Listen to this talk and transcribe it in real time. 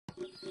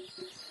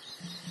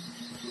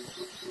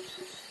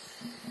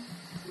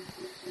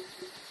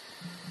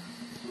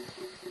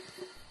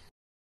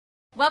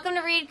Welcome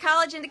to Reed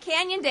College and to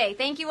Canyon Day.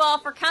 Thank you all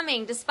for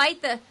coming,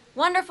 despite the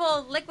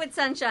wonderful liquid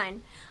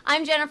sunshine.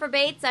 I'm Jennifer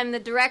Bates. I'm the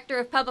Director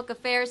of Public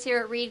Affairs here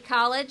at Reed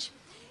College.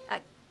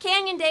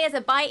 Canyon Day is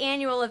a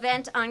biannual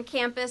event on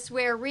campus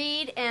where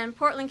Reed and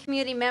Portland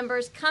community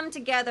members come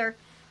together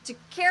to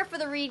care for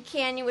the Reed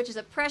Canyon, which is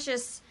a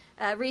precious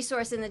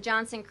resource in the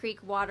Johnson Creek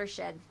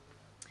Watershed.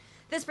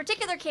 This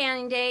particular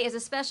Canyon Day is a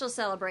special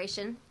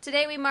celebration.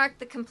 Today we mark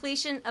the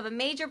completion of a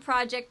major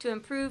project to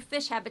improve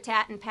fish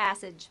habitat and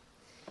passage.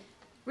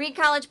 Reed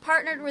College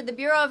partnered with the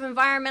Bureau of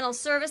Environmental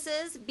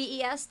Services,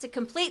 BES, to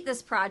complete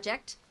this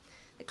project.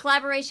 The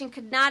collaboration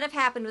could not have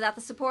happened without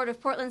the support of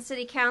Portland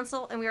City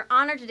Council, and we are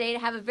honored today to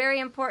have a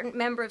very important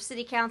member of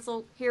City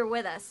Council here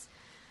with us.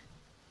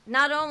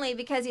 Not only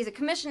because he's a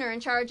commissioner in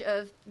charge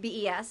of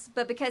BES,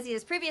 but because he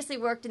has previously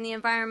worked in the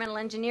environmental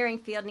engineering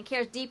field and he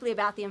cares deeply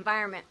about the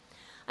environment.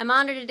 I'm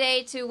honored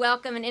today to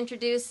welcome and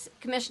introduce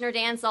Commissioner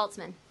Dan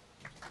Saltzman.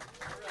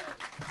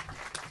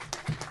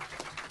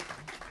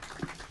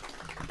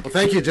 Well,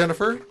 thank you,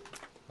 Jennifer.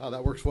 Oh,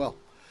 that works well.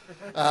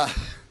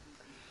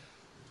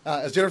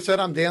 As Jennifer said,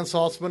 I'm Dan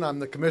Saltzman. I'm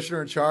the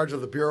commissioner in charge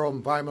of the Bureau of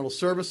Environmental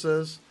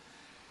Services.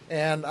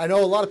 And I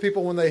know a lot of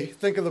people, when they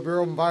think of the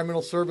Bureau of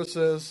Environmental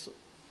Services,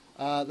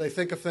 they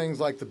think of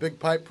things like the Big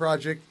Pipe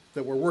project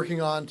that we're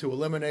working on to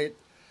eliminate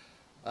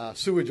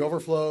sewage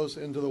overflows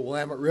into the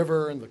Willamette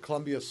River and the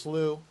Columbia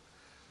Slough.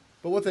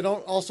 But what they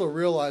don't also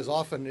realize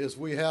often is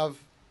we have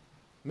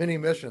many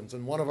missions,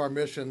 and one of our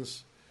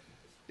missions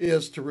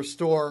is to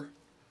restore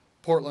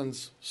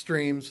Portland's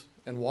streams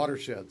and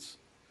watersheds,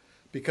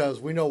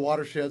 because we know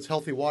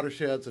healthy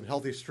watersheds and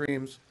healthy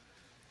streams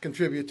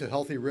contribute to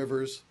healthy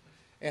rivers,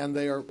 and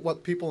they are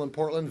what people in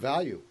Portland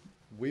value.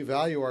 We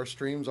value our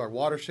streams, our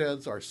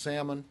watersheds, our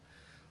salmon,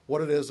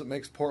 what it is that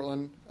makes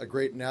Portland a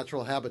great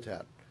natural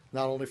habitat,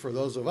 not only for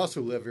those of us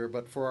who live here,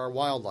 but for our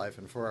wildlife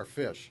and for our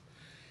fish.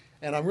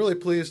 And I'm really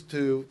pleased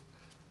to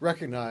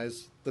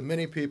recognize the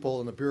many people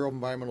in the Bureau of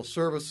Environmental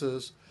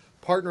Services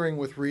partnering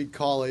with Reed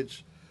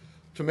College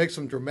to make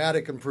some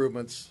dramatic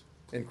improvements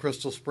in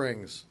Crystal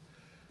Springs.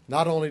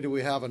 Not only do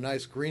we have a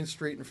nice green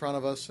street in front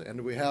of us, and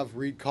do we have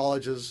Reed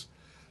College's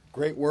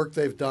great work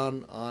they've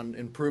done on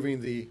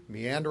improving the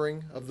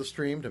meandering of the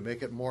stream to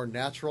make it more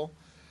natural,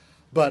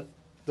 but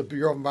the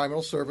Bureau of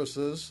Environmental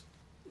Services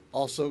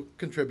also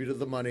contributed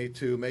the money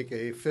to make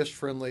a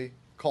fish-friendly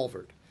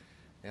culvert.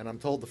 And I'm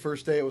told the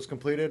first day it was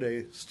completed,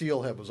 a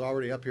steelhead was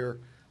already up here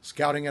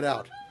scouting it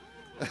out.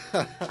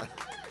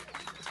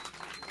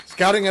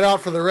 Scouting it out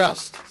for the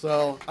rest.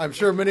 So I'm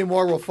sure many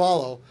more will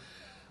follow.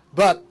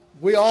 But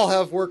we all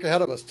have work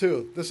ahead of us,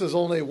 too. This is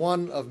only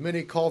one of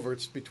many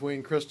culverts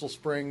between Crystal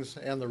Springs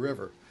and the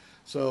river.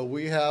 So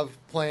we have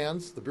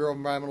plans, the Bureau of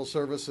Environmental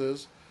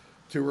Services,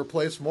 to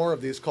replace more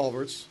of these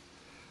culverts,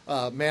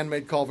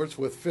 man-made culverts,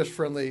 with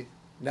fish-friendly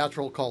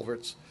natural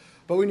culverts.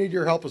 But we need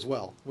your help as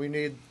well. We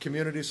need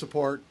community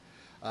support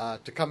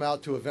to come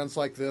out to events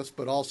like this,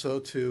 but also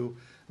to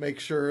make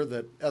sure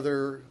that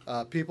other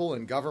people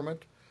in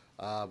government,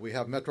 we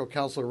have Metro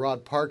Councilor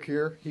Rod Park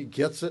here. He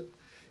gets it.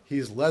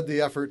 He's led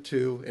the effort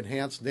to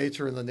enhance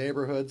nature in the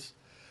neighborhoods.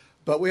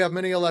 But we have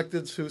many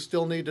electeds who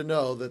still need to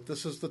know that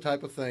this is the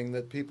type of thing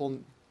that people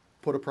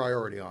put a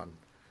priority on,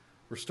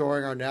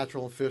 restoring our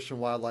natural fish and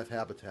wildlife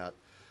habitat.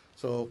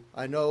 So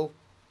I know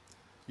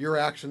your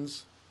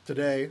actions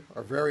today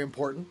are very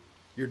important.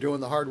 You're doing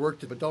the hard work,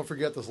 but don't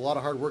forget there's a lot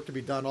of hard work to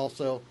be done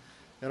also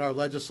in our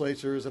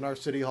legislatures, in our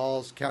city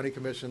halls, county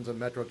commissions, and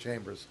metro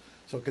chambers.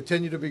 So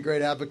continue to be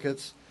great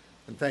advocates,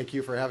 and thank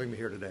you for having me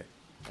here today.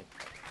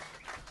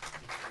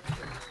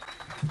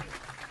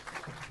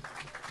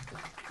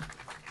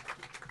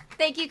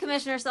 Thank you,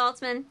 Commissioner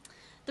Saltzman.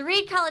 The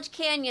Reed College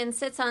Canyon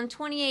sits on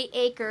 28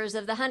 acres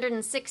of the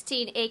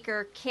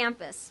 116-acre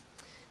campus.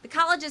 The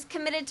college is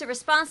committed to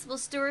responsible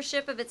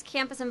stewardship of its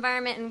campus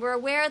environment, and we're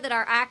aware that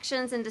our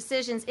actions and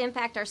decisions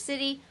impact our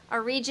city,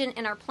 our region,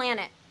 and our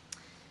planet.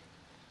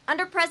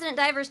 Under President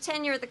Diver's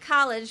tenure at the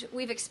college,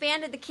 we've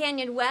expanded the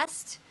Canyon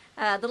West,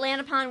 the land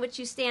upon which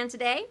you stand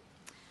today.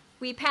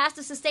 We passed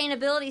a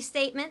sustainability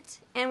statement,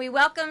 and we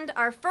welcomed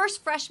our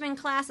first freshman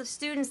class of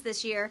students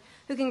this year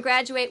who can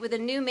graduate with a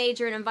new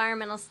major in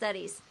environmental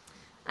studies.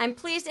 I'm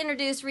pleased to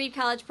introduce Reed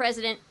College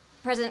President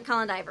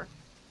Colin Diver.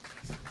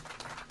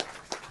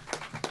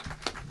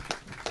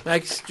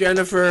 Thanks,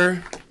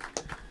 Jennifer.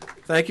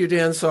 Thank you,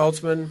 Dan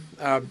Saltzman.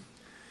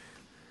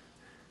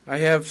 I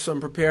have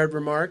some prepared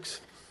remarks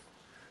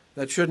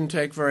that shouldn't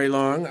take very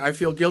long. I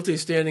feel guilty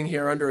standing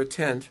here under a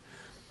tent,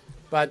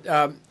 but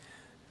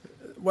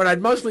what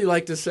I'd mostly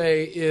like to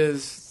say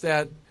is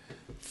that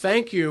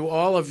thank you,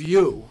 all of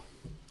you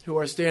who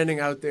are standing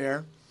out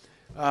there,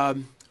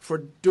 for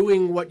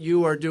doing what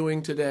you are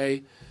doing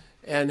today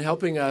and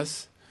helping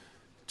us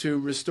to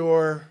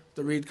restore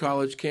the Reed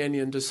College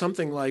Canyon to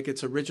something like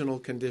its original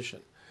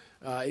condition.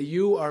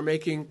 You are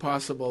making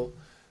possible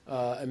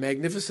a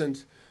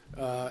magnificent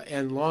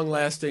and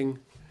long-lasting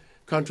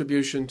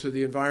contribution to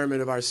the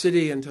environment of our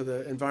city and to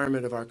the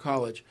environment of our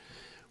college.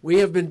 We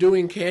have been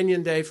doing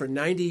Canyon Day for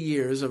 90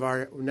 years of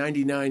our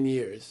 99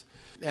 years,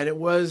 and it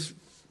was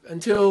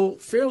until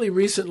fairly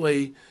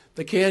recently,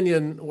 the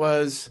canyon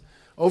was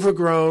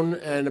overgrown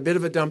and a bit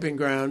of a dumping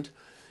ground.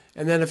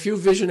 And then a few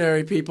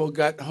visionary people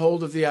got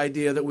hold of the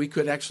idea that we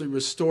could actually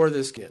restore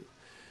this canyon.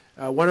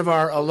 One of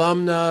our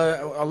alumni,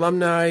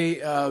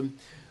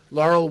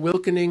 Laurel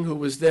Wilkening, who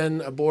was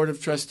then a Board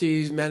of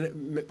Trustees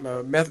member,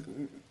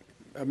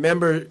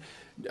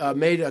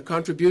 made a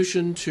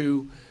contribution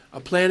to a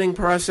planning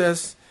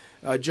process.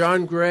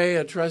 John Gray,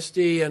 a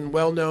trustee and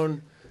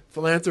well-known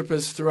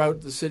philanthropist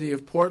throughout the city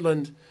of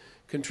Portland,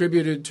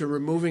 contributed to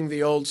removing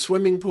the old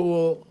swimming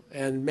pool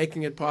and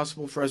making it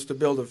possible for us to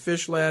build a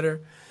fish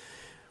ladder.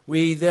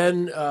 We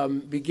then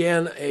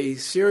began a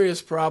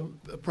serious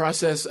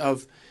process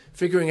of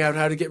figuring out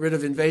how to get rid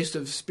of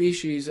invasive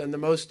species, and the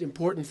most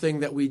important thing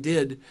that we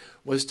did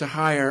was to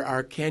hire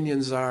our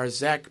canyon czar,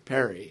 Zach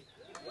Perry.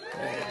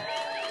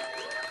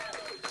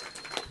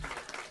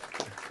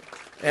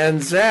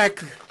 And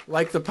Zach,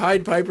 like the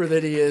Pied Piper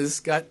that he is,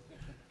 got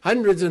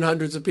hundreds and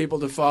hundreds of people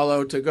to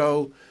follow to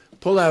go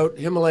pull out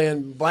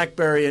Himalayan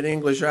blackberry and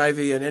English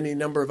ivy and any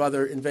number of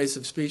other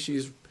invasive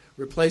species,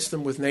 replace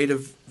them with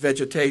native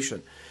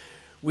vegetation.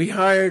 We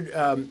hired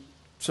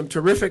some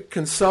terrific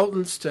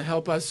consultants to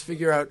help us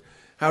figure out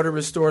how to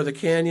restore the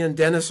canyon.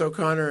 Dennis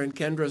O'Connor and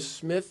Kendra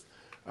Smith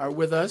are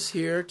with us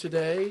here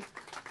today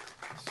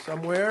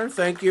somewhere.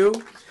 Thank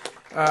you.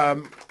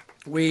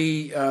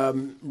 We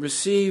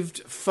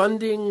received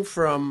funding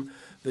from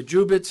the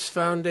Jubitz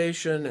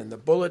Foundation and the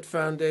Bullitt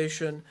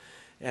Foundation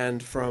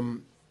and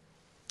from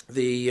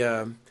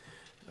the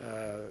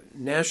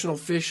National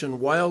Fish and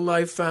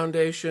Wildlife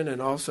Foundation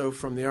and also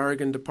from the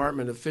Oregon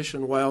Department of Fish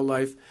and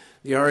Wildlife,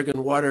 the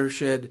Oregon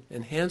Watershed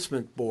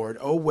Enhancement Board,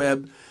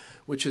 OWEB,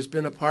 which has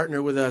been a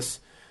partner with us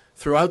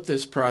throughout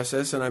this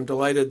process, and I'm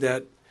delighted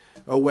that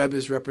OWEB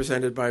is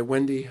represented by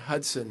Wendy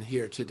Hudson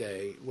here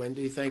today.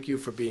 Wendy, thank you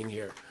for being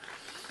here.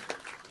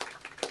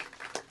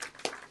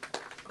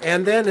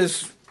 And then,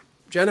 as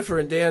Jennifer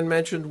and Dan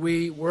mentioned,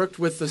 we worked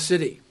with the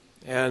city,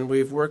 and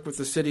we've worked with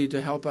the city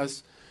to help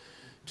us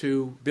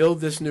to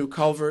build this new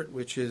culvert,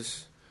 which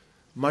is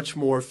much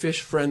more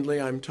fish-friendly,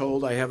 I'm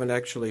told. I haven't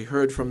actually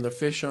heard from the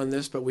fish on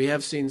this, but we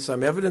have seen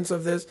some evidence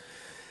of this.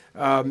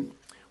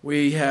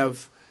 We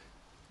have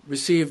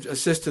received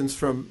assistance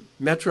from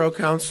Metro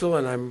Council,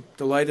 and I'm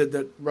delighted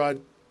that Rod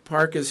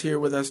Park is here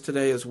with us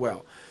today as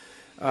well.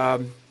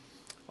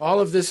 All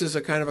of this is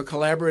a kind of a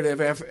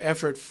collaborative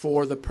effort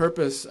for the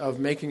purpose of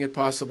making it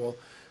possible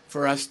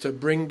for us to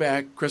bring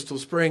back Crystal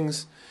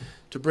Springs,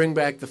 to bring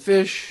back the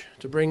fish,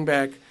 to bring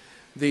back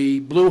the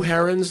blue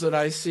herons that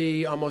I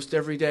see almost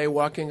every day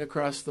walking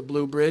across the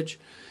Blue Bridge,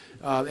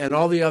 and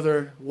all the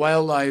other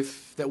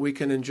wildlife that we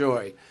can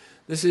enjoy.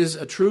 This is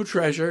a true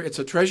treasure. It's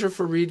a treasure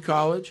for Reed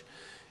College.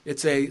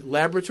 It's a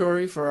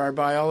laboratory for our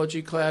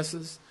biology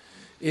classes.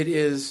 It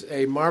is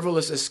a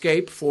marvelous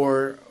escape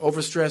for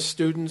overstressed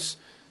students,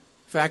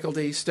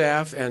 faculty,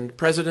 staff, and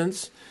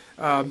presidents.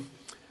 And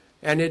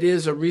it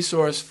is a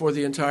resource for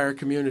the entire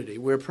community.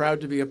 We're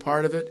proud to be a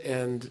part of it,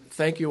 and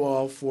thank you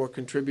all for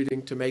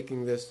contributing to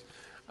making this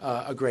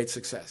a great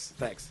success.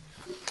 Thanks.